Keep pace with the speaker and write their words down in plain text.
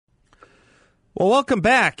Well, welcome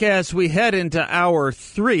back as we head into Hour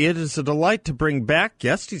 3. It is a delight to bring back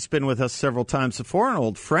guest. He's been with us several times before, an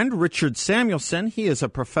old friend, Richard Samuelson. He is a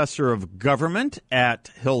professor of government at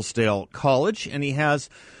Hillsdale College, and he has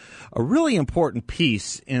a really important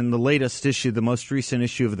piece in the latest issue, the most recent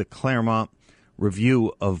issue of the Claremont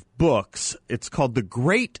Review of Books. It's called The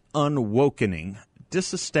Great Unwokening,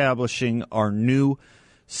 Disestablishing Our New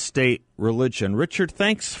State Religion. Richard,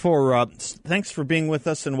 thanks for being with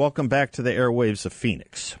us, and welcome back to the airwaves of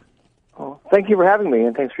Phoenix. Oh, thank you for having me,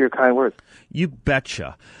 and thanks for your kind words. You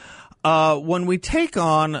betcha. When we take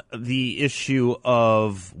on the issue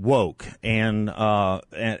of woke and how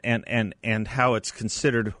it's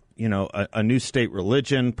considered, a new state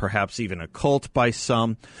religion, perhaps even a cult by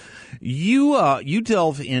some, you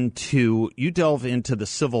delve into the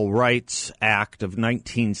Civil Rights Act of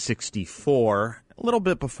 1964. A little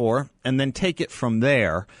bit before, and then take it from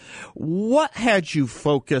there. What had you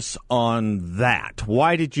focus on that?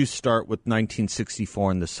 Why did you start with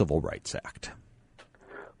 1964 and the Civil Rights Act?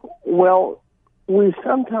 Well, we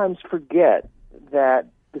sometimes forget that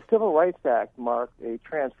the Civil Rights Act marked a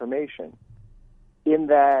transformation in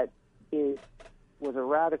that it was a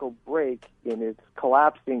radical break in its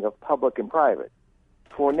collapsing of public and private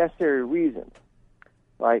for necessary reasons.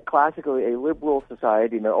 Right? Classically, a liberal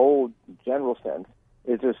society, in the old general sense,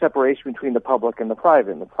 is a separation between the public and the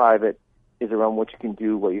private. And the private is around which you can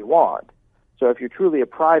do what you want. So if you're truly a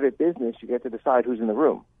private business, you get to decide who's in the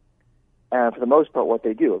room. And for the most part, what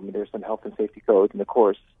they do. I mean, there's some health and safety codes and, of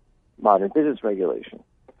course, modern business regulation.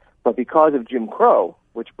 But because of Jim Crow,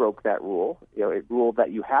 which broke that rule, it ruled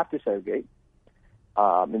that you have to segregate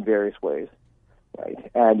in various ways,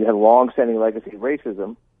 right? And you have a long-standing legacy of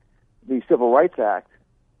racism. The Civil Rights Act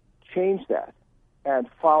change that. And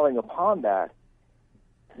following upon that,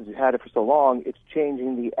 since we've had it for so long, it's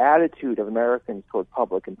changing the attitude of Americans toward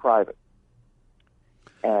public and private.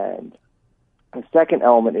 And the second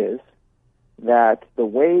element is that the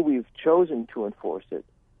way we've chosen to enforce it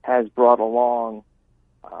has brought along,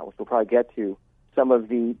 which we'll probably get to, some of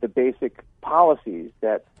the basic policies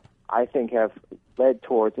that I think have led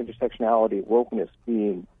towards intersectionality, wokeness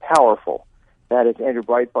being powerful. That is, Andrew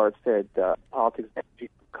Breitbart said, politics is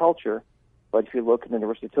culture. But if you look in an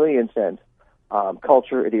Aristotelian sense,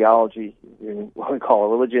 culture, ideology, what we call a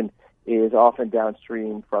religion, is often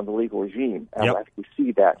downstream from the legal regime. And I think we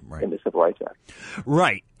see that in the Civil Rights Act.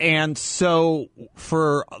 Right. And so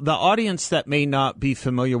for the audience that may not be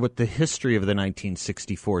familiar with the history of the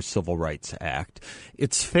 1964 Civil Rights Act,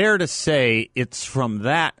 it's fair to say it's from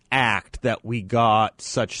that act that we got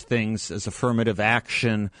such things as affirmative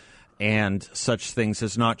action and such things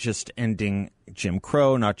as not just ending Jim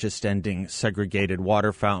Crow, not just ending segregated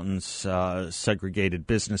water fountains, segregated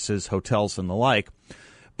businesses, hotels, and the like,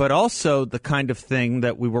 but also the kind of thing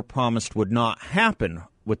that we were promised would not happen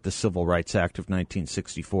with the Civil Rights Act of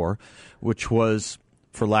 1964, which was,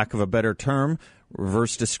 for lack of a better term,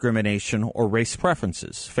 reverse discrimination or race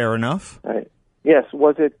preferences. Fair enough? Right. Yes.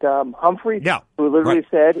 Was it Humphrey who literally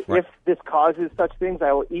said, if this causes such things,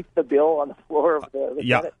 I will eat the bill on the floor of the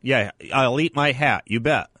Senate? Yeah. I'll eat my hat. You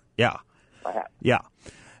bet. Yeah. My hat. Yeah.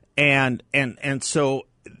 And so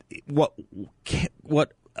what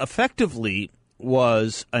effectively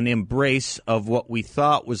was an embrace of what we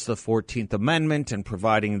thought was the 14th Amendment and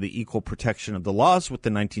providing the equal protection of the laws with the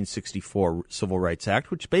 1964 Civil Rights Act,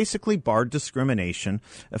 which basically barred discrimination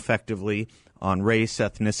effectively on race,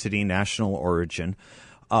 ethnicity, national origin,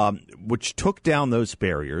 which took down those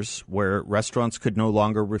barriers where restaurants could no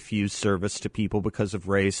longer refuse service to people because of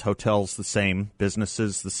race, hotels the same,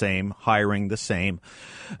 businesses the same, hiring the same,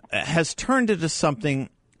 has turned into something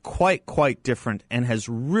quite different and has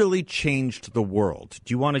really changed the world.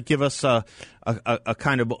 Do you want to give us a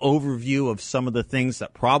kind of overview of some of the things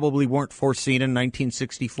that probably weren't foreseen in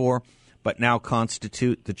 1964 but now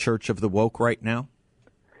constitute the Church of the Woke right now?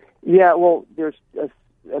 Yeah, well, there's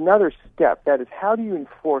another step. That is, how do you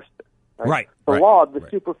enforce it? Right. The law, the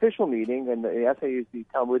superficial meaning, and the essay used the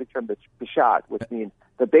Talmudic term, the peshat, which means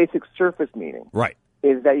the basic surface meaning,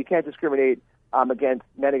 is that you can't discriminate against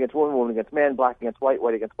men against women, women against men, black against white,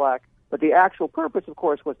 white against black. But the actual purpose, of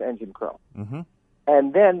course, was to end Jim Crow. Mm-hmm.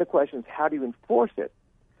 And then the question is, how do you enforce it?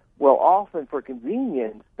 Well, often for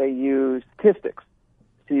convenience, they use statistics.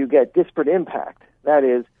 So you get disparate impact. That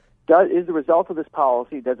is the result of this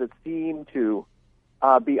policy, does it seem to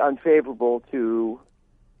be unfavorable to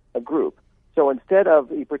a group? So instead of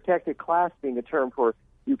the protected class being a term for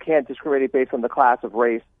you can't discriminate based on the class of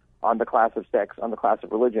race, on the class of sex, on the class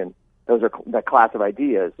of religion, those are the class of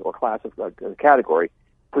ideas or class of category.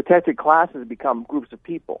 Protected classes become groups of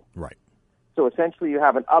people. Right. So essentially you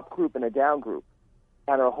have an up group and a down group.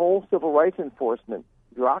 And our whole civil rights enforcement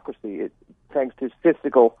bureaucracy, thanks to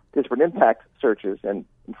statistical disparate impact searches and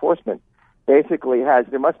enforcement, basically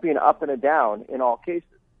there must be an up and a down in all cases.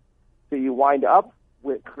 So you wind up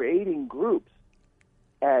with creating groups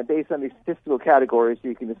based on these statistical categories, so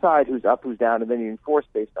you can decide who's up, who's down, and then you enforce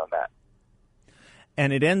based on that.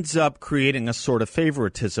 And it ends up creating a sort of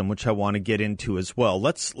favoritism, which I want to get into as well.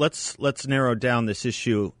 Let's narrow down this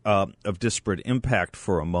issue of disparate impact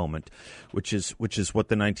for a moment, which is what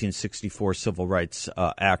the 1964 Civil Rights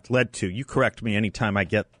Act led to. You correct me anytime I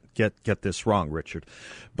get this wrong, Richard.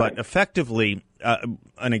 But effectively,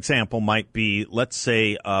 an example might be, let's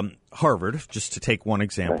say Harvard, just to take one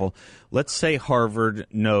example. Let's say Harvard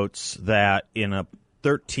notes that in a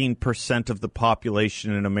 13% of the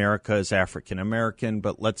population in America is African American,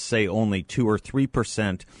 but let's say only 2 or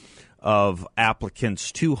 3% of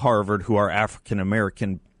applicants to Harvard who are African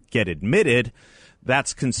American get admitted.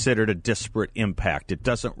 That's considered a disparate impact. It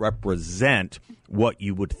doesn't represent what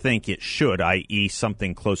you would think it should, i.e.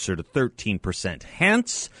 something closer to 13%.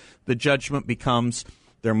 Hence, the judgment becomes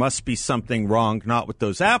there must be something wrong, not with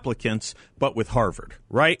those applicants, but with Harvard,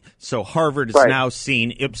 right? So Harvard is now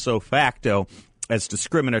seen ipso facto as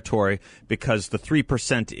discriminatory because the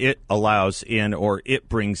 3% it allows in or it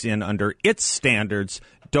brings in under its standards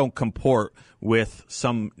don't comport with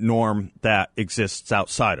some norm that exists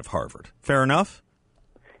outside of Harvard. Fair enough?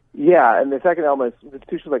 Yeah, and the second element is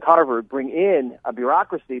institutions like Harvard bring in a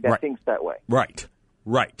bureaucracy that thinks that way. Right.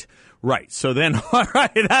 So then,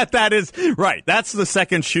 that is right. That's the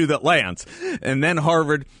second shoe that lands. And then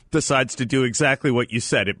Harvard decides to do exactly what you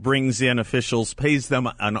said. It brings in officials, pays them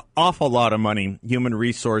an awful lot of money, human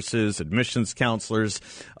resources, admissions counselors,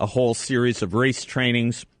 a whole series of race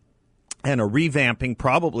trainings, and a revamping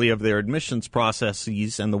probably of their admissions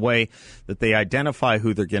processes and the way that they identify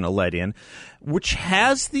who they're going to let in, which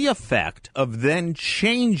has the effect of then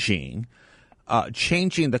changing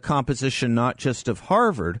the composition not just of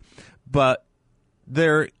Harvard, but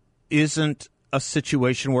there isn't a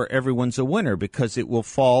situation where everyone's a winner because it will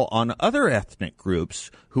fall on other ethnic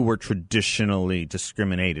groups who were traditionally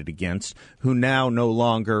discriminated against, who now no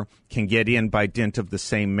longer can get in by dint of the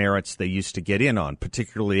same merits they used to get in on.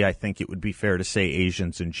 Particularly, I think it would be fair to say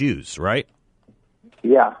Asians and Jews, right?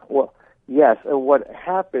 Yeah, well, yes. And what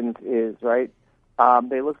happens is, they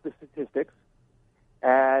look at the statistics,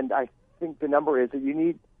 and I think the number is that you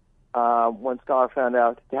need, one scholar found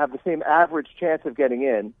out, to have the same average chance of getting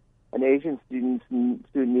in, an Asian student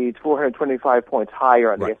needs 425 points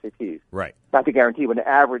higher on the SATs. Right. Not to guarantee, but an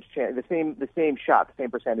average chance, the same shot, the same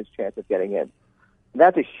percentage chance of getting in.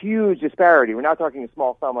 That's a huge disparity. We're not talking a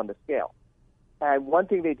small sum on the scale. And one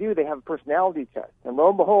thing they do, they have a personality test. And lo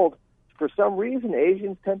and behold, for some reason,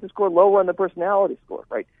 Asians tend to score lower on the personality score,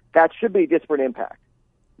 right? That should be a disparate impact.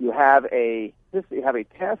 You have a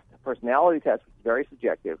test, a personality test, which is very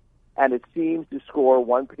subjective, and it seems to score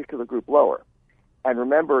one particular group lower. And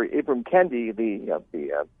remember, Ibram Kendi,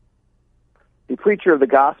 the preacher of the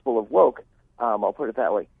gospel of woke, I'll put it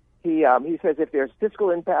that way, he says if there's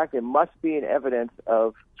statistical impact, it must be an evidence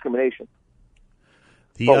of discrimination.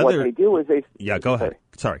 What they do is they... Yeah, go ahead.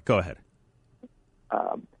 Sorry, go ahead.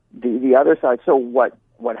 The other side, so what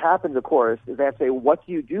happens, of course, is they say, what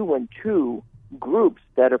do you do when two groups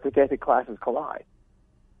that are protected classes collide?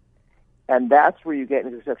 And that's where you get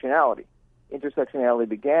intersectionality. Intersectionality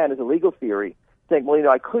began as a legal theory, saying, well,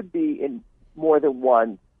 I could be in more than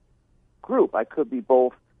one group. I could be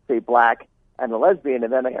both, say, black and a lesbian,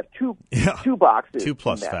 and then I have two boxes. 2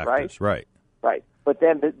 plus that, factors, right. Right. But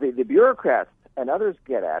then the bureaucrats and others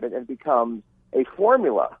get at it and it becomes a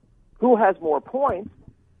formula. Who has more points?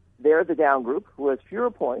 They're the down group. Who has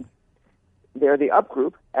fewer points? They're the up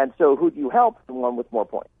group. And so who do you help? The one with more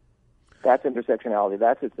points. That's intersectionality.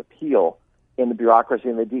 That's its appeal in the bureaucracy,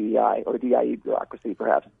 in the DEI or DIE bureaucracy,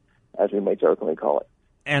 perhaps, as we might jokingly call it.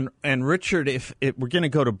 And Richard, we're going to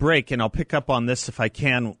go to break, and I'll pick up on this if I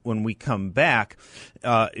can when we come back,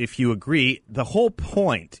 if you agree. The whole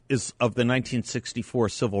point is of the 1964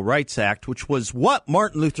 Civil Rights Act, which was what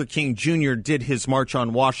Martin Luther King Jr. did his March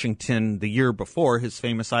on Washington the year before, his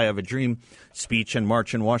famous I Have a Dream speech and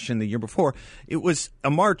March in Washington the year before. It was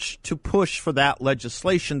a march to push for that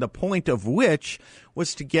legislation, the point of which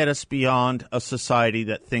was to get us beyond a society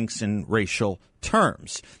that thinks in racial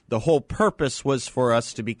terms. The whole purpose was for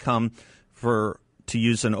us to become, to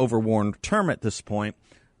use an overworn term at this point,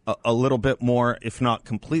 a little bit more, if not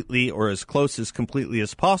completely or as close as completely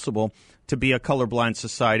as possible, to be a colorblind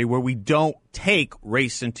society where we don't take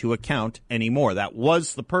race into account anymore. That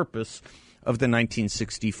was the purpose of the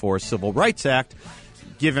 1964 Civil Rights Act.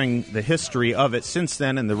 Giving the history of it since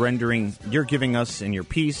then and the rendering you're giving us in your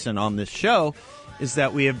piece and on this show, is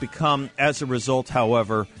that we have become, as a result,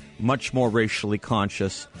 however, much more racially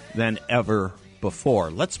conscious than ever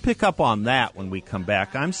before. Let's pick up on that when we come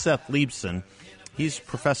back. I'm Seth Liebson. He's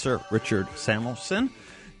Professor Richard Samuelson,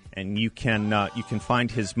 and you can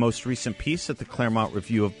find his most recent piece at the Claremont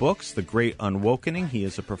Review of Books, The Great Unwokening. He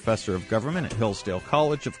is a professor of government at Hillsdale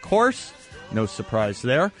College, of course. No surprise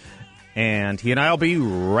there. And he and I will be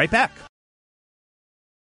right back.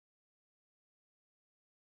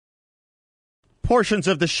 Portions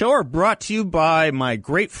of the show are brought to you by my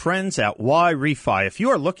great friends at Y-Refi. If you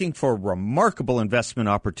are looking for a remarkable investment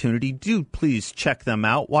opportunity, do please check them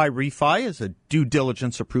out. Y-Refi is a due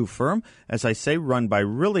diligence approved firm, as I say, run by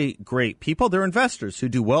really great people. They're investors who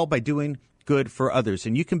do well by doing good for others,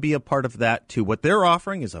 and you can be a part of that too. What they're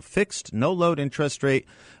offering is a fixed, no-load interest rate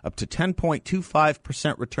up to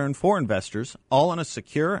 10.25% return for investors, all on a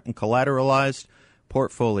secure and collateralized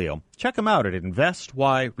portfolio. Check them out at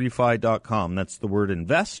investyrefy.com. That's the word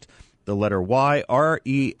invest, the letter Y,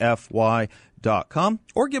 REFY.com,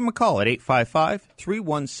 or give them a call at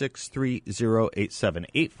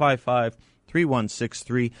 855-316-3087,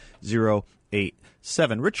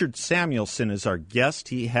 855-316-3087. Richard Samuelson is our guest.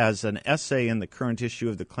 He has an essay in the current issue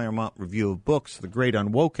of the Claremont Review of Books, The Great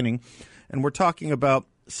Unwokening, and we're talking about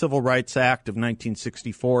the Civil Rights Act of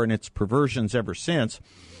 1964 and its perversions ever since.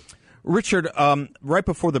 Richard, right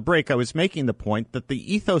before the break, I was making the point that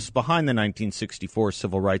the ethos behind the 1964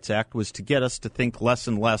 Civil Rights Act was to get us to think less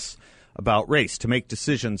and less about race, to make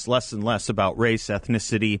decisions less and less about race,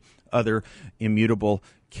 ethnicity, other immutable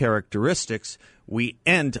characteristics. We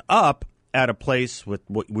end up at a place with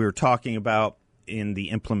what we were talking about in the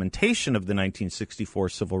implementation of the 1964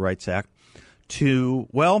 Civil Rights Act to,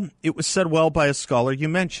 well, it was said well by a scholar you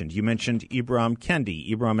mentioned. You mentioned Ibram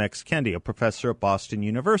X. Kendi, a professor at Boston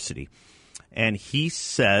University. And he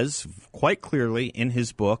says quite clearly in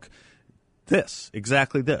his book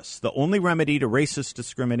exactly this. The only remedy to racist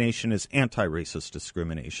discrimination is anti-racist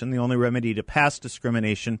discrimination. The only remedy to past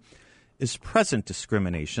discrimination is present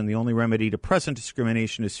discrimination. The only remedy to present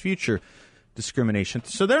discrimination is future discrimination.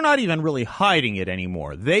 So they're not even really hiding it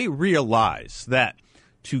anymore. They realize that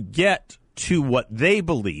to get to what they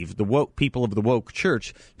believe, the woke people of the woke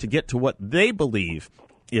church, to get to what they believe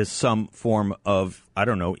is some form of, I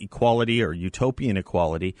don't know, equality or utopian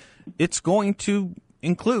equality, it's going to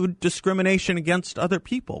include discrimination against other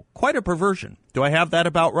people. Quite a perversion. Do I have that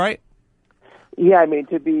about right? Yeah, I mean,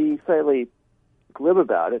 to be slightly glib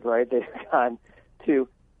about it, right, they've gone to,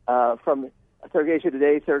 from segregation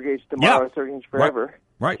today, segregation tomorrow, segregation forever,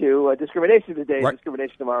 right. To discrimination today, right.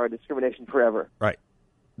 Discrimination tomorrow, discrimination forever. Right.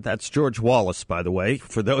 That's George Wallace, by the way.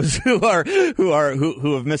 For those who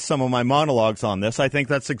have missed some of my monologues on this, I think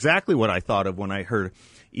that's exactly what I thought of when I heard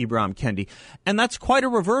Ibram Kendi. And that's quite a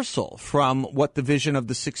reversal from what the vision of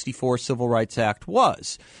the 64 Civil Rights Act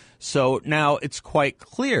was. So now it's quite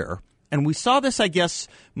clear. And we saw this, I guess,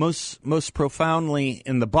 most profoundly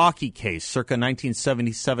in the Bakke case, circa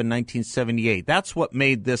 1977, 1978. That's what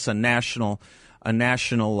made this a national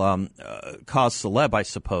cause célèbre, I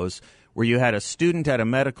suppose, where you had a student at a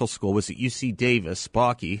medical school, was at UC Davis,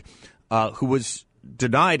 Bakke, who was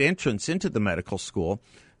denied entrance into the medical school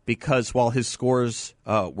because while his scores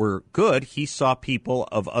were good, he saw people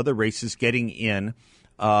of other races getting in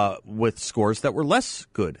with scores that were less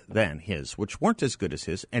good than his, which weren't as good as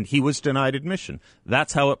his, and he was denied admission.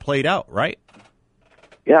 That's how it played out, right?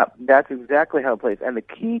 Yeah, that's exactly how it plays. And the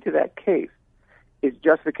key to that case is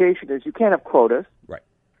justification is you can't have quotas. Right.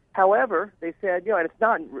 However, they said, and it's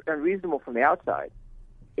not unreasonable from the outside.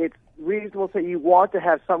 It's reasonable to say you want to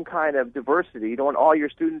have some kind of diversity. You don't want all your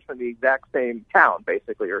students from the exact same town,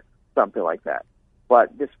 basically, or something like that.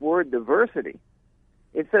 But this word diversity,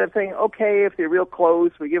 instead of saying, okay, if they're real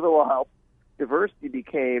close, we give a little help, diversity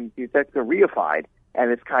became reified,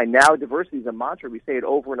 and it's now diversity is a mantra. We say it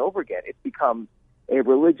over and over again. It becomes a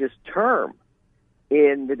religious term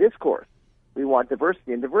in the discourse. We want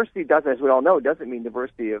diversity, and diversity doesn't, as we all know, doesn't mean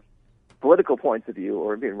diversity of political points of view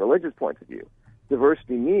or even religious points of view.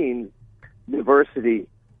 Diversity means diversity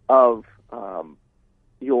of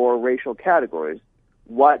your racial categories.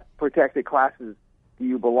 What protected classes do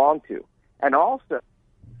you belong to? And also, in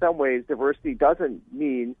some ways, diversity doesn't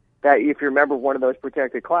mean that if you're a member of one of those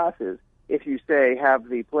protected classes, if you say have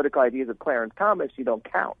the political ideas of Clarence Thomas, you don't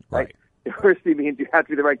count. Right? Diversity means you have to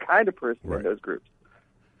be the right kind of person in those groups.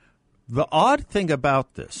 The odd thing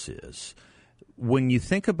about this is when you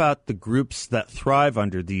think about the groups that thrive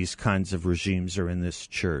under these kinds of regimes or in this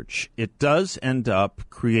church, it does end up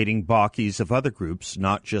creating Bakkes of other groups,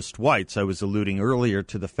 not just whites. I was alluding earlier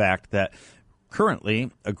to the fact that currently,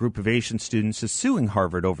 a group of Asian students is suing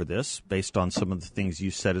Harvard over this, based on some of the things you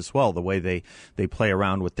said as well, the way they play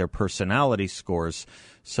around with their personality scores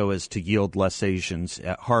so as to yield less Asians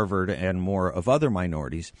at Harvard and more of other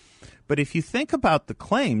minorities. But if you think about the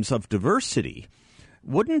claims of diversity,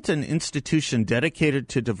 wouldn't an institution dedicated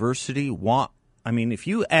to diversity if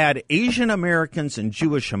you add Asian Americans and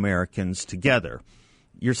Jewish Americans together,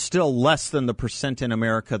 you're still less than the percent in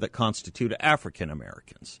America that constitute African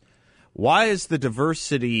Americans. Why is the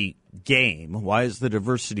diversity game, why is the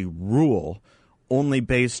diversity rule only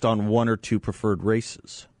based on one or two preferred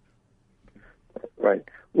races? Right.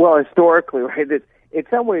 Well, historically, right, in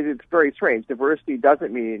some ways it's very strange. Diversity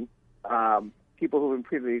doesn't mean people who have been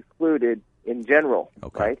previously excluded in general,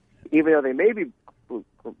 okay, right? Even though they may be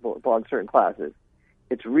belong to certain classes,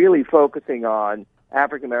 it's really focusing on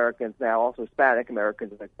African Americans, now also Hispanic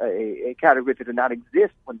Americans, a category that did not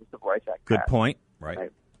exist when the Civil Rights Act passed. Good point.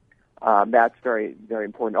 Right. That's very, very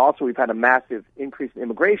important. Also, we've had a massive increase in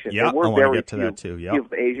immigration. Yeah, there were I want to very get to that too. few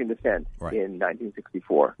of Asian descent in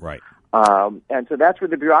 1964. Right. And so that's where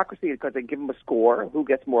the bureaucracy, because they give them a score, who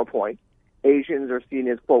gets more points. Asians are seen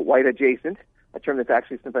as, quote, white adjacent, a term that's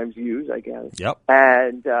actually sometimes used, I guess. Yep.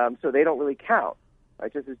 And so they don't really count,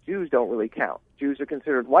 right? Just as Jews don't really count. Jews are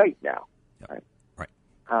considered white now, right? Right.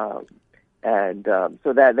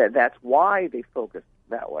 So that's why they focus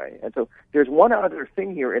that way. And so there's one other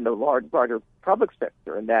thing here in the larger public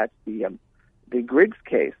sector, and that's the Griggs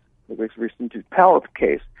case, the Griggs versus Powell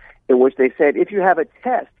case, in which they said if you have a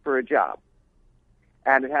test for a job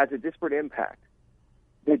and it has a disparate impact,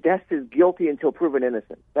 the test is guilty until proven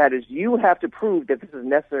innocent. That is, you have to prove that this is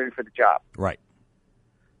necessary for the job. Right.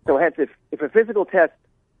 So hence, if a physical test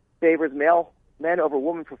favors men over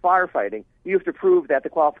women for firefighting, you have to prove that the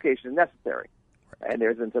qualification is necessary. Right. And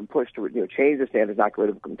there's been some push to change the standards, not get rid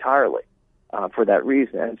of them entirely for that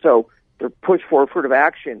reason. And so the push for affirmative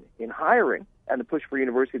action in hiring and the push for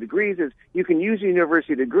university degrees is you can use a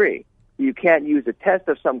university degree, but you can't use a test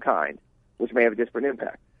of some kind, which may have a disparate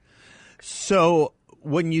impact. So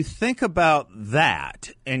when you think about that,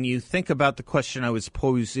 and you think about the question I was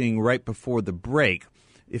posing right before the break,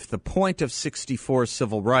 if the point of 64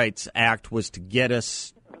 Civil Rights Act was to get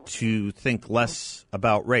us to think less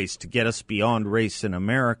about race, to get us beyond race in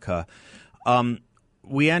America,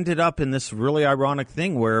 we ended up in this really ironic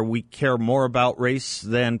thing where we care more about race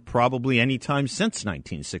than probably any time since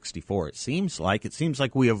 1964. It seems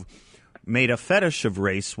like we have made a fetish of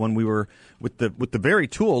race when we were with the very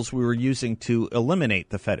tools we were using to eliminate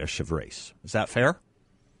the fetish of race. Is that fair?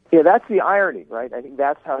 Yeah, that's the irony, right? I think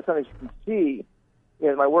that's how something you can see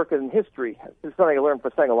in my work in history. This is something I learned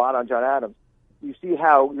from studying a lot on John Adams. You see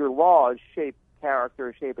how your laws shape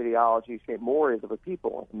character, shape ideology, shape mores of a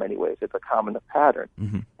people in many ways. It's a common pattern.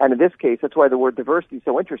 Mm-hmm. And in this case, that's why the word diversity is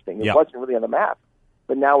so interesting. It wasn't really on the map,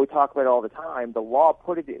 but now we talk about it all the time. The law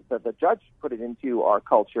put it, the judge put it into our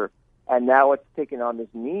culture, and now it's taken on this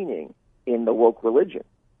meaning in the woke religion.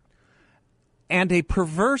 And a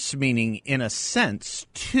perverse meaning in a sense,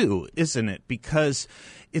 too, isn't it? Because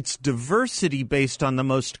it's diversity based on the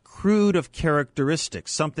most crude of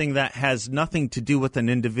characteristics, something that has nothing to do with an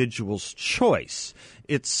individual's choice.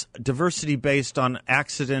 It's diversity based on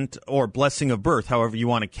accident or blessing of birth, however you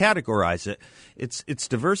want to categorize it. It's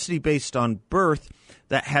diversity based on birth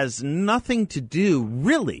that has nothing to do,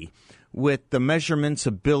 really, with the measurements,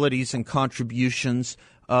 abilities, and contributions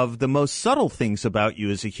of the most subtle things about you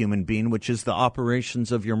as a human being, which is the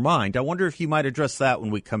operations of your mind. I wonder if you might address that when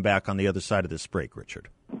we come back on the other side of this break, Richard.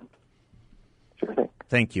 Sure thing.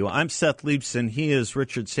 Thank you. I'm Seth Leibson. He is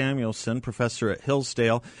Richard Samuelson, professor at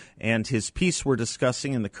Hillsdale, and his piece we're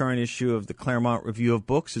discussing in the current issue of the Claremont Review of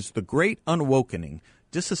Books is The Great Unwokening,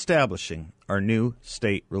 Disestablishing Our New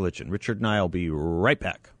State Religion. Richard and I will be right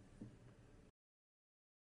back.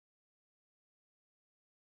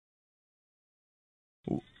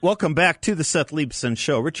 Welcome back to the Seth Leibson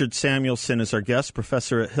Show. Richard Samuelson is our guest,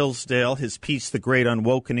 professor at Hillsdale. His piece, The Great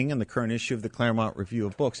Unwokening, in the current issue of the Claremont Review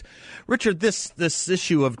of Books. Richard, this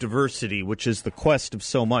issue of diversity, which is the quest of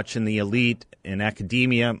so much in the elite, in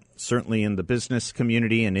academia, certainly in the business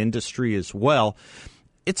community and industry as well,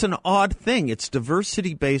 it's an odd thing. It's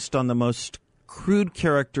diversity based on the most crude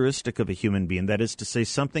characteristic of a human being, that is to say,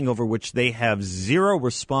 something over which they have zero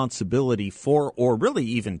responsibility for, or really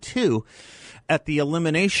even to, at the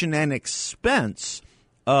elimination and expense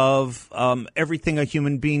of everything a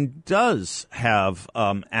human being does have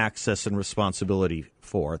access and responsibility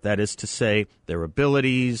for. That is to say, their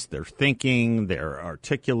abilities, their thinking, their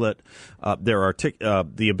articulate,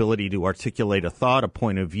 the ability to articulate a thought, a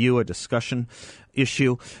point of view, a discussion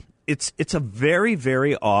issue. it's a very,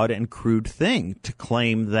 very odd and crude thing to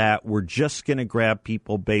claim that we're just going to grab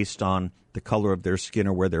people based on the color of their skin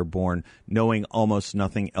or where they're born, knowing almost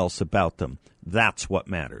nothing else about them. That's what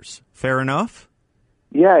matters. Fair enough?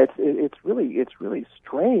 Yeah, it's really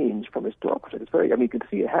strange from a historical perspective. It's very, I mean, you can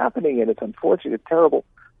see it happening, and it's unfortunate, it's terrible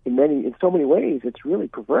in so many ways. It's really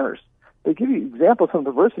perverse. They give you examples of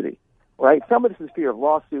diversity, right? Some of this is fear of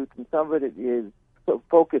lawsuits, and some of it is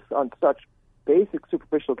focused on such basic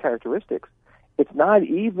superficial characteristics. It's not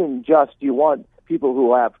even just you want people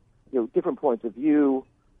who have different points of view,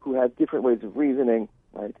 who have different ways of reasoning,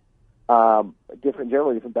 right?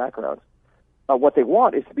 Generally different backgrounds. What they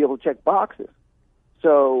want is to be able to check boxes.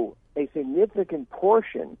 So a significant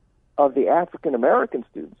portion of the African American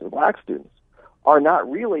students or black students are not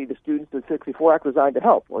really the students that 64 Act was designed to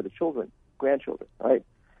help, or the children, grandchildren, right?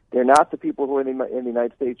 They're not the people who are in the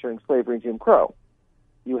United States during slavery and Jim Crow.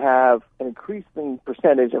 You have an increasing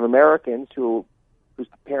percentage of Americans whose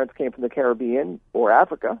parents came from the Caribbean or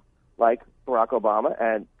Africa, like Barack Obama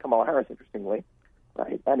and Kamala Harris, interestingly,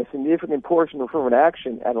 right? And a significant portion of affirmative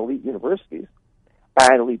action at elite universities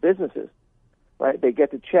and elite businesses, right? They get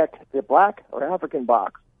to check the black or African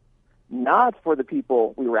box, not for the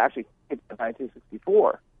people we were actually in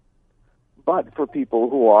 1964, but for people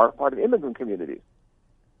who are part of immigrant communities.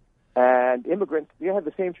 And immigrants, you have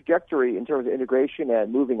the same trajectory in terms of integration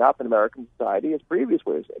and moving up in American society as previous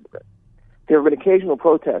waves of immigrants. There have been occasional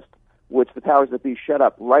protests which the powers that be shut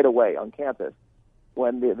up right away on campus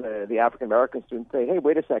when the African American students say, "Hey,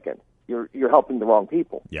 wait a second, you're helping the wrong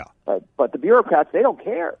people." Yeah. But the bureaucrats, they don't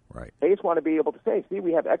care. Right. They just want to be able to say, "See,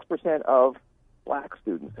 we have X% of black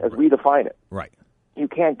students as we define it." Right. You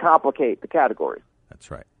can't complicate the categories. That's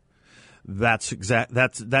right. That's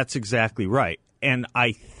exactly right. And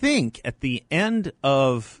I think at the end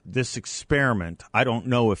of this experiment, I don't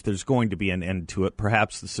know if there's going to be an end to it.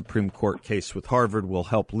 Perhaps the Supreme Court case with Harvard will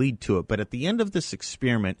help lead to it. But at the end of this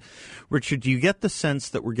experiment, Richard, do you get the sense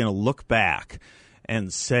that we're going to look back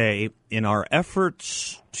and say, in our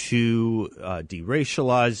efforts to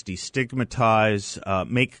deracialize, destigmatize,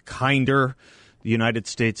 make kinder the United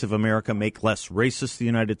States of America, make less racist the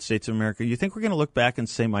United States of America, you think we're going to look back and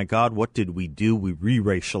say, my God, what did we do? We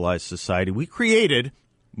re-racialized society. We created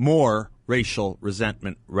more racial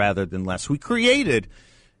resentment rather than less. We created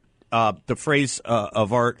the phrase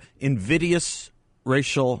of art, invidious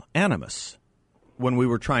racial animus, when we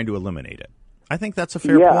were trying to eliminate it. I think that's a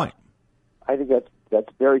fair point. I think that's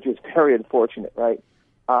very unfortunate, right?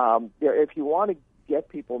 If you want to get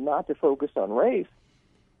people not to focus on race,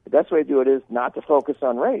 the best way to do it is not to focus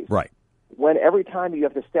on race. Right. When every time you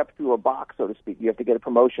have to step through a box, so to speak, you have to get a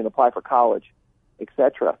promotion, apply for college,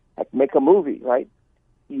 etc., like make a movie, right?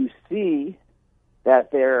 You see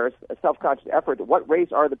that there's a self-conscious effort. What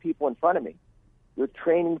race are the people in front of me? You're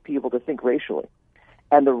training people to think racially.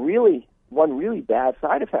 And one really bad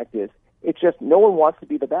side effect is it's just no one wants to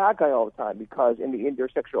be the bad guy all the time, because in the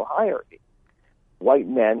intersectional hierarchy, whites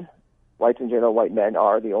in general, white men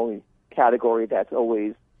are the only category that's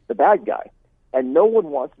always the bad guy. And no one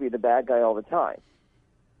wants to be the bad guy all the time.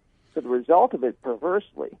 So the result of it,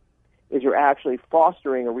 perversely, is you're actually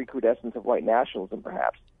fostering a recrudescence of white nationalism,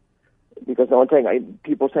 perhaps. Because no one's saying,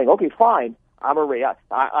 people are saying, okay, fine, I'm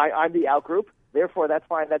the out group, therefore that's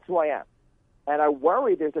fine, that's who I am. And I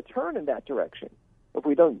worry there's a turn in that direction if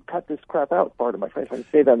we don't cut this crap out. Pardon my French, I can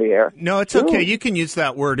say that on the air. No, it's okay. You can use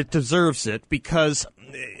that word. It deserves it, because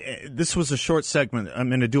this was a short segment. I'm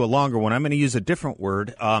going to do a longer one. I'm going to use a different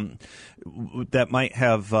word that might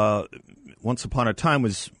have, once upon a time,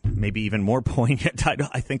 was maybe even more poignant.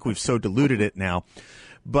 I think we've so diluted it now.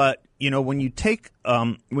 But, when you take,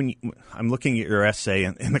 I'm looking at your essay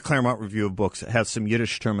in the Claremont Review of Books. It has some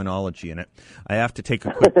Yiddish terminology in it. I have to take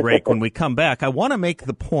a quick break. When we come back, I want to make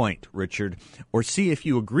the point, Richard, or see if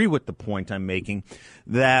you agree with the point I'm making,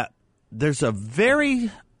 that there's a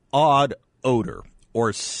very odd odor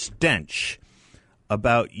or stench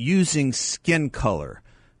about using skin color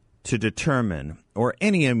to determine, or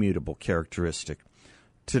any immutable characteristic,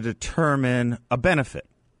 to determine a benefit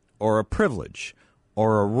or a privilege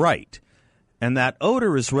or a right. And that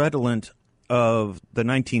odor is redolent of the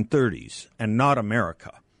 1930s and not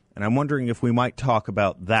America. And I'm wondering if we might talk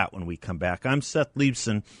about that when we come back. I'm Seth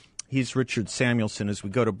Leibson. He's Richard Samuelson. As we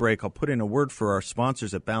go to break, I'll put in a word for our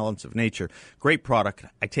sponsors at Balance of Nature. Great product.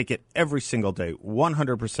 I take it every single day.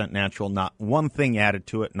 100% natural, not one thing added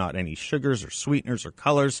to it, not any sugars or sweeteners or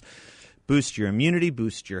colors. Boost your immunity,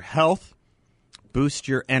 boost your health. Boost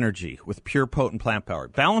your energy with pure, potent plant power.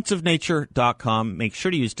 Balanceofnature.com. Make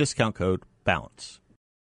sure to use discount code BALANCE.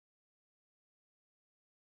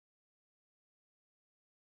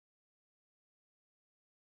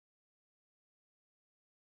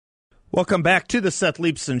 Welcome back to the Seth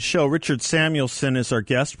Leibsohn Show. Richard Samuelson is our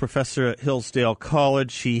guest, professor at Hillsdale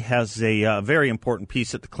College. He has a very important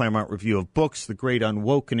piece at the Claremont Review of Books, The Great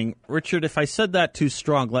Unwokening. Richard, if I said that too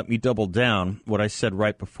strong, let me double down. What I said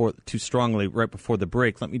too strongly right before the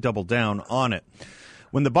break, let me double down on it.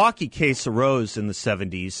 When the Bakke case arose in the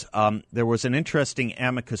 70s, there was an interesting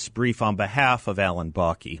amicus brief on behalf of Alan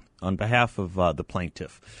Bakke, on behalf of the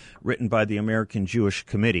plaintiff, written by the American Jewish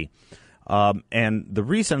Committee. And the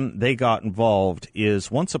reason they got involved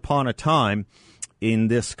is once upon a time in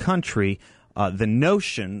this country, the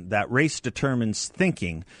notion that race determines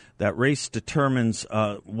thinking, that race determines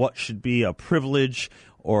what should be a privilege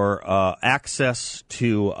or access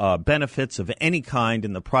to benefits of any kind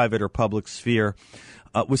in the private or public sphere,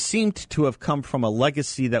 was seemed to have come from a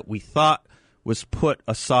legacy that we thought was put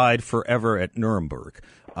aside forever at Nuremberg.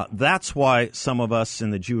 That's why some of us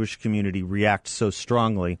in the Jewish community react so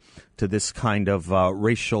strongly to this kind of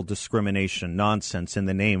racial discrimination nonsense in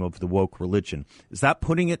the name of the woke religion. Is that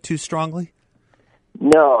putting it too strongly?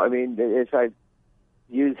 No, I mean, if I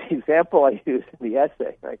use the example I used in the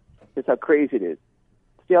essay, right? That's how crazy it is.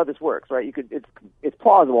 See how this works, right? It's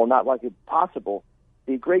plausible, not like it's possible.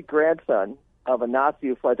 The great grandson of a Nazi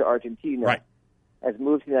who fled to Argentina has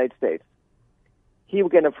moved to the United States. He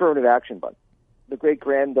would get an affirmative action button. The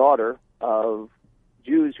great-granddaughter of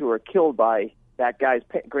Jews who are killed by that guy's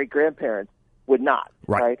great-grandparents would not,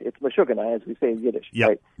 right? It's Meshuggah, as we say in Yiddish,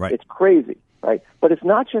 right? It's crazy, right? But it's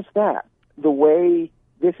not just that. The way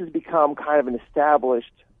this has become kind of an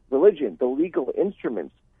established religion, the legal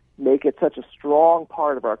instruments make it such a strong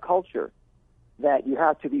part of our culture that you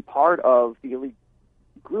have to be part of the elite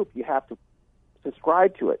group. You have to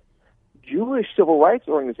subscribe to it. Jewish civil rights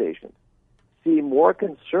organizations seem more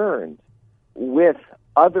concerned with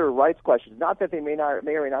other rights questions. Not that they may or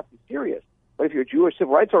may not be serious, but if you're a Jewish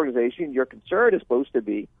civil rights organization, your concern is supposed to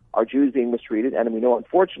be, are Jews being mistreated? And we know,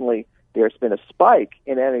 unfortunately, there's been a spike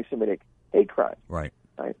in anti-Semitic hate crime. Right.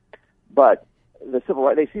 But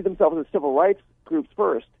they see themselves as civil rights groups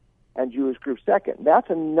first and Jewish groups second. That's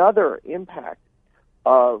another impact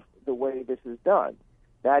of the way this is done.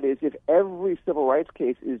 That is, if every civil rights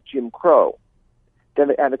case is Jim Crow, then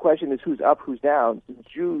and the question is who's up, who's down. Since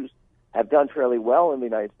Jews have done fairly well in the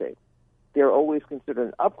United States, they're always considered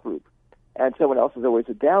an up group, and someone else is always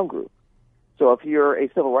a down group. So if you're a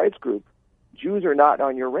civil rights group, Jews are not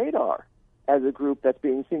on your radar as a group that's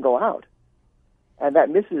being singled out. And that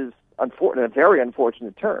misses a very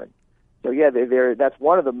unfortunate turn. So yeah, that's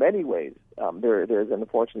one of the many ways there's an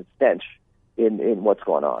unfortunate stench in what's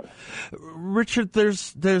going on. Richard,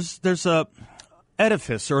 there's a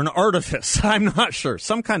edifice or an artifice, I'm not sure,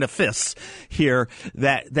 some kind of fist here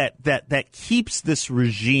that keeps this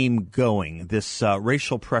regime going, this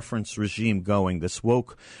racial preference regime going, this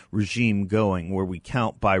woke regime going, where we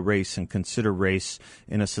count by race and consider race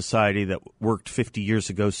in a society that worked 50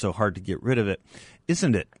 years ago so hard to get rid of it,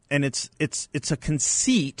 isn't it? And it's a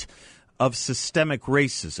conceit of systemic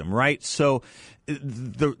racism, right? So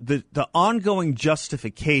the ongoing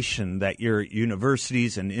justification that your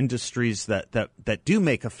universities and industries that do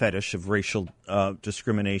make a fetish of racial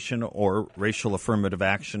discrimination or racial affirmative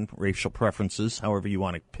action, racial preferences, however you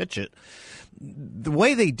want to pitch it, the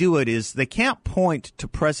way they do it is they can't point to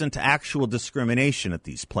present actual discrimination at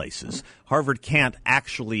these places. Harvard can't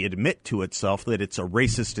actually admit to itself that it's a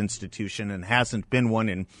racist institution and hasn't been one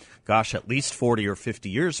in, at least 40 or 50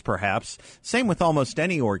 years perhaps. Same with almost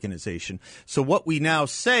any organization. So what we now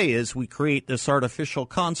say is we create this artificial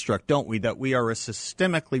construct, don't we, that we are a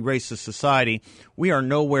systemically racist society. We are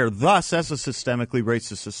nowhere thus as a systemically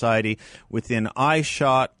racist society within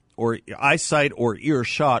eyesight or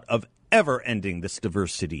earshot of ever ending this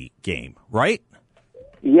diversity game, right?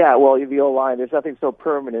 Yeah, well, the old line, there's nothing so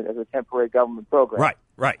permanent as a temporary government program.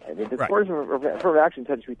 Right. I mean, the affirmative action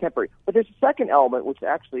tends to be temporary. But there's a second element, which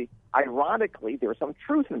actually, ironically, there's some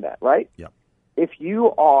truth in that, right? Yeah. If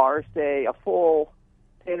you are, say, a full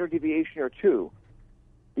standard deviation or two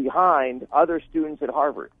behind other students at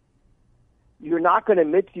Harvard, you're not going to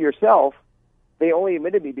admit to yourself, they only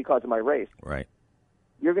admitted me because of my race. Right.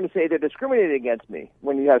 You're going to say they're discriminating against me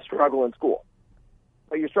when you have struggle in school.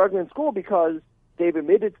 But you're struggling in school because they've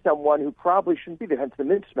admitted someone who probably shouldn't be there, hence the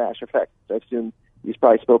mid-smash effect. I assume you've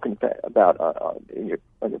probably spoken about on your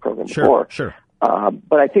program before. Sure.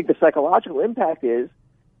 But I think the psychological impact is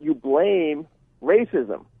you blame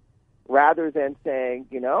racism rather than saying,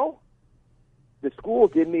 the school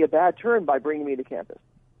did me a bad turn by bringing me to campus.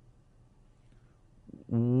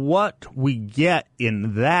 What we get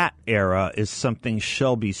in that era is something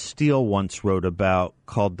Shelby Steele once wrote about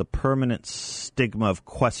called the permanent stigma of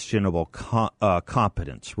questionable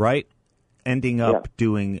competence, right? Ending up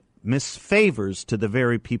doing misfavors to the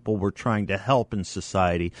very people we're trying to help in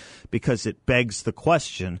society, because it begs the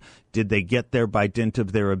question, did they get there by dint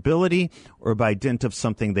of their ability or by dint of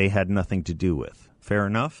something they had nothing to do with? Fair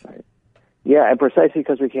enough? Right. Yeah, and precisely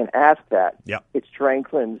because we can't ask that, Yep. it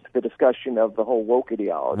strengthens the discussion of the whole woke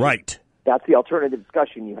ideology. Right. That's the alternative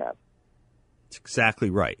discussion you have. That's exactly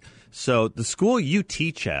right. So the school you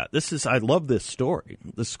teach at, I love this story.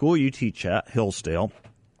 The school you teach at, Hillsdale,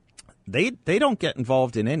 they don't get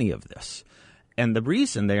involved in any of this. And the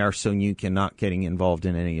reason they are so unique in not getting involved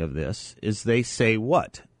in any of this is they say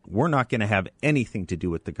what? We're not going to have anything to do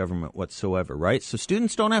with the government whatsoever, right? So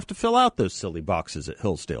students don't have to fill out those silly boxes at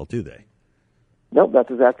Hillsdale, do they? Nope, that's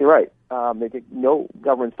exactly right. They take no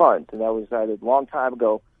government funds, and that was decided a long time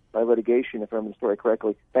ago by litigation, if I remember the story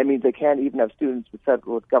correctly. That means they can't even have students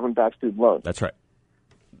with government-backed student loans. That's right.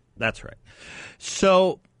 That's right.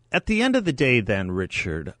 So at the end of the day then,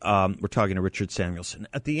 Richard, we're talking to Richard Samuelson.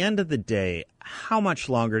 At the end of the day, how much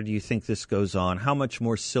longer do you think this goes on? How much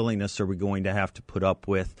more silliness are we going to have to put up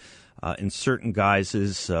with? In certain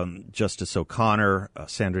guises, Justice O'Connor,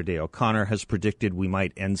 Sandra Day O'Connor, has predicted we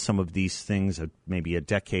might end some of these things maybe a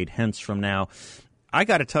decade hence from now. I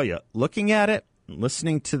got to tell you, looking at it,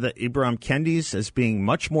 listening to the Ibram Kendis as being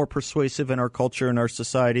much more persuasive in our culture and our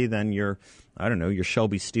society than your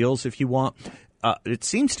Shelby Steeles, if you want. It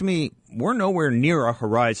seems to me we're nowhere near a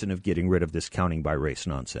horizon of getting rid of this counting by race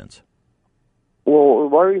nonsense. Well,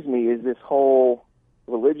 what worries me is this whole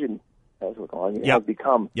religion, as we're calling it, has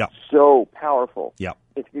become so powerful. Yep.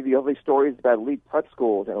 It's you have these stories about elite prep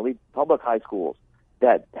schools and elite public high schools,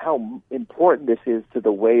 that how important this is to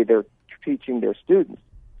the way they're teaching their students.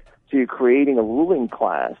 So you're creating a ruling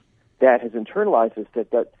class that has internalized this,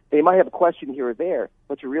 that they might have a question here or there,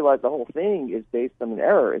 but you realize the whole thing is based on an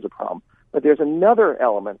error is a problem. But there's another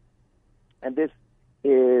element, and this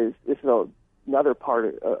is another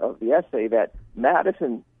part of the essay, that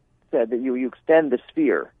Madison said that you extend the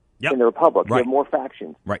sphere in the Republic. Right. You have more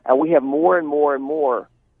factions. Right. And we have more and more and more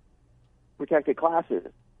protected classes.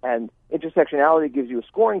 And intersectionality gives you a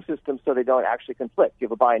scoring system so they don't actually conflict. You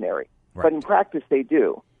have a binary. Right. But in practice, they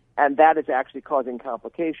do. And that is actually causing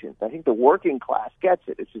complications. I think the working class gets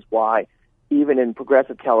it. This is why even in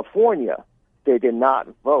progressive California, they did not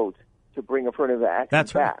vote to bring affirmative action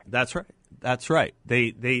back. That's right. That's right.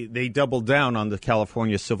 They doubled down on the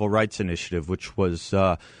California Civil Rights Initiative, which was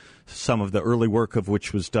some of the early work of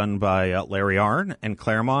which was done by Larry Arnn and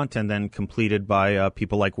Claremont, and then completed by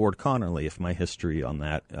people like Ward Connerly. If my history on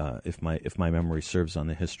that, if my memory serves on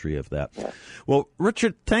the history of that. Yeah. Well,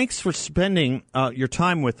 Richard, thanks for spending your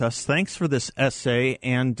time with us. Thanks for this essay,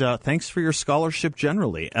 and thanks for your scholarship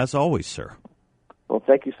generally, as always, sir. Well,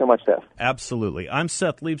 thank you so much, Seth. Absolutely. I'm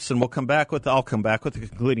Seth Leibson. I'll come back with a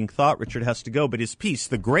concluding thought. Richard has to go, but his piece,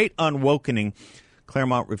 The Great Unwokening,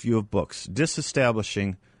 Claremont Review of Books,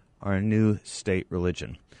 Disestablishing Our New State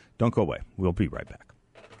Religion. Don't go away. We'll be right back.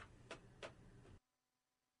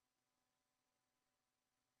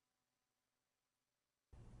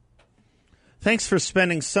 Thanks for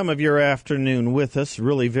spending some of your afternoon with us.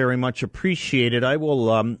 Really very much appreciated. I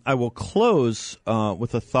will close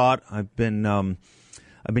with a thought I've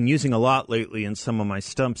been using a lot lately in some of my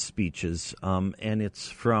stump speeches, and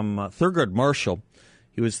it's from Thurgood Marshall.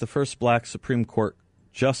 He was the first black Supreme Court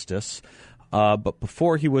justice, but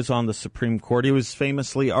before he was on the Supreme Court, he was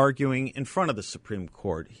famously arguing in front of the Supreme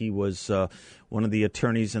Court. He was one of the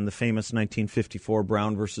attorneys in the famous 1954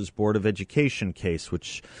 Brown versus Board of Education case,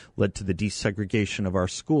 which led to the desegregation of our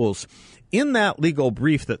schools. In that legal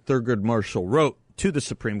brief that Thurgood Marshall wrote to the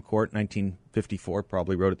Supreme Court, 1954,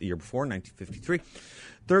 probably wrote it the year before, 1953,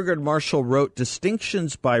 Thurgood Marshall wrote,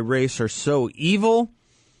 "Distinctions by race are so evil,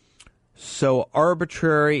 so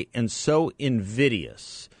arbitrary, and so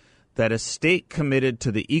invidious that a state committed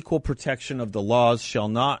to the equal protection of the laws shall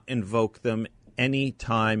not invoke them any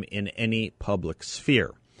time in any public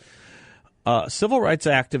sphere." Civil rights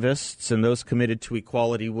activists and those committed to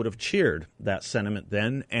equality would have cheered that sentiment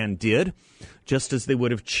then, and did, just as they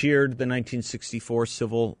would have cheered the 1964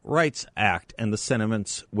 Civil Rights Act and the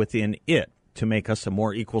sentiments within it to make us a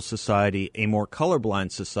more equal society, a more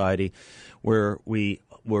colorblind society, where we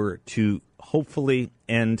were to hopefully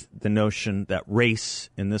end the notion that race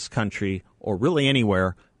in this country, or really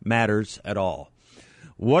anywhere, matters at all.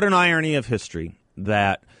 What an irony of history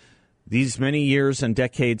that these many years and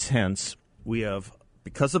decades hence, we have,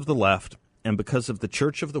 because of the left and because of the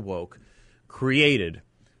Church of the Woke, created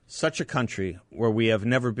such a country where we have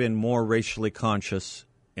never been more racially conscious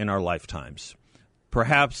in our lifetimes.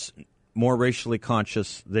 Perhaps more racially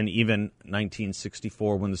conscious than even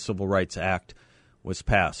 1964 when the Civil Rights Act was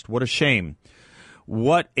passed. What a shame.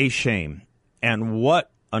 What a shame. And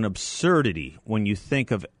what an absurdity when you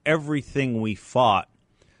think of everything we fought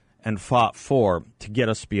and fought for to get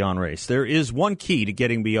us beyond race. There is one key to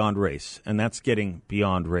getting beyond race, and that's getting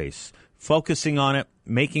beyond race. Focusing on it,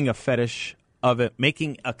 making a fetish of it,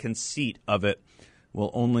 making a conceit of it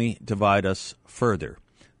will only divide us further.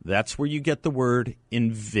 That's where you get the word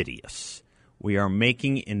invidious. We are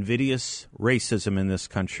making invidious racism in this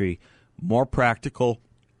country more practical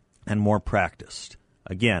and more practiced.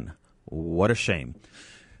 Again, what a shame.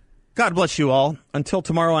 God bless you all. Until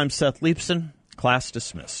tomorrow, I'm Seth Leipson. Class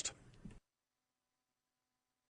dismissed.